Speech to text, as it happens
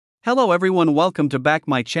Hello everyone, welcome to back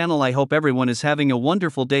my channel. I hope everyone is having a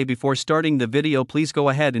wonderful day. Before starting the video, please go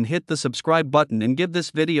ahead and hit the subscribe button and give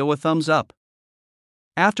this video a thumbs up.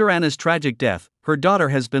 After Anna's tragic death, her daughter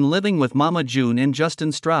has been living with Mama June and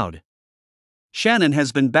Justin Stroud. Shannon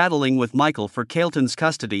has been battling with Michael for Kaitlyn's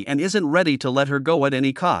custody and isn't ready to let her go at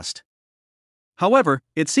any cost. However,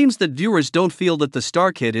 it seems that viewers don't feel that the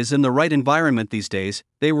star kid is in the right environment these days.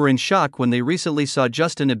 They were in shock when they recently saw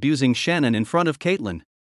Justin abusing Shannon in front of Kaitlyn.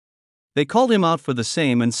 They called him out for the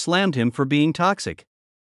same and slammed him for being toxic.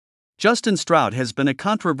 Justin Stroud has been a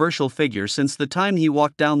controversial figure since the time he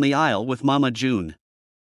walked down the aisle with Mama June.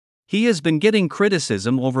 He has been getting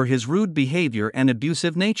criticism over his rude behavior and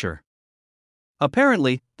abusive nature.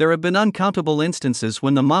 Apparently, there have been uncountable instances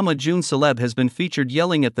when the Mama June celeb has been featured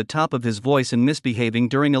yelling at the top of his voice and misbehaving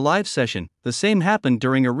during a live session. The same happened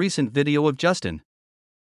during a recent video of Justin.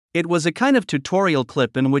 It was a kind of tutorial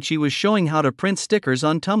clip in which he was showing how to print stickers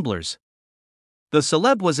on tumblers. The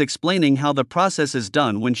celeb was explaining how the process is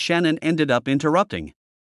done when Shannon ended up interrupting.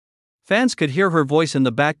 Fans could hear her voice in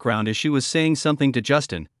the background as she was saying something to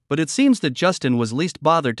Justin, but it seems that Justin was least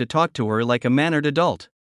bothered to talk to her like a mannered adult.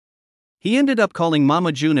 He ended up calling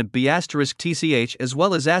Mama June a B*TCH as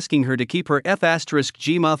well as asking her to keep her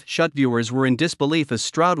F*G mouth shut. Viewers were in disbelief as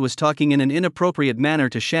Stroud was talking in an inappropriate manner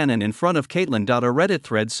to Shannon in front of Kaitlyn. A Reddit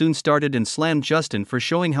thread soon started and slammed Justin for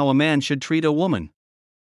showing how a man should treat a woman.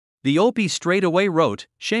 The OP straight away wrote,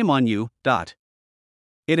 "Shame on you."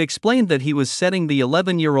 It explained that he was setting the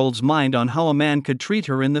 11-year-old's mind on how a man could treat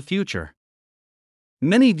her in the future.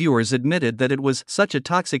 Many viewers admitted that it was such a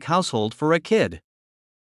toxic household for a kid.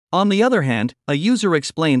 On the other hand, a user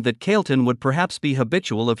explained that Kaitlyn would perhaps be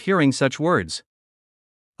habitual of hearing such words.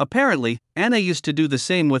 Apparently, Anna used to do the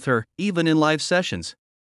same with her, even in live sessions.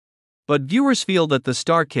 But viewers feel that the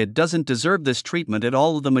star kid doesn't deserve this treatment at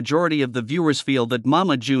all. The majority of the viewers feel that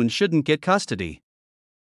Mama June shouldn't get custody.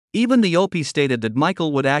 Even the OP stated that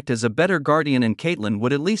Michael would act as a better guardian and Kaitlyn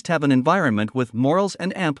would at least have an environment with morals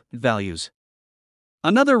and values.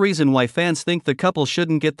 Another reason why fans think the couple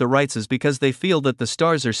shouldn't get the rights is because they feel that the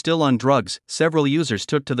stars are still on drugs. Several users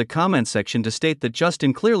took to the comment section to state that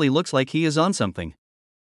Justin clearly looks like he is on something.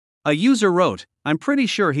 A user wrote, "I'm pretty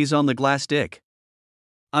sure he's on the glass dick."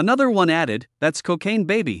 Another one added, "That's cocaine,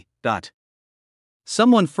 baby."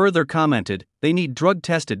 Someone further commented, "They need drug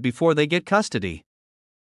tested before they get custody."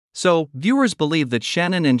 So, viewers believe that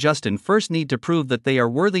Shannon and Justin first need to prove that they are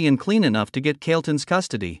worthy and clean enough to get Kaitlyn's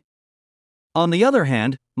custody. On the other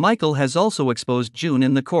hand, Michael has also exposed June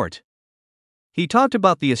in the court. He talked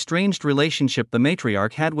about the estranged relationship the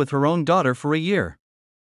matriarch had with her own daughter for a year.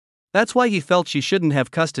 That's why he felt she shouldn't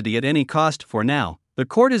have custody at any cost. For now, the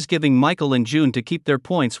court is giving Michael and June to keep their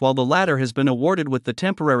points while the latter has been awarded with the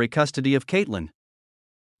temporary custody of Kaitlyn.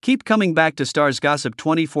 Keep coming back to Stars Gossip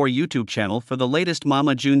 24 YouTube channel for the latest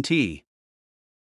Mama June tea.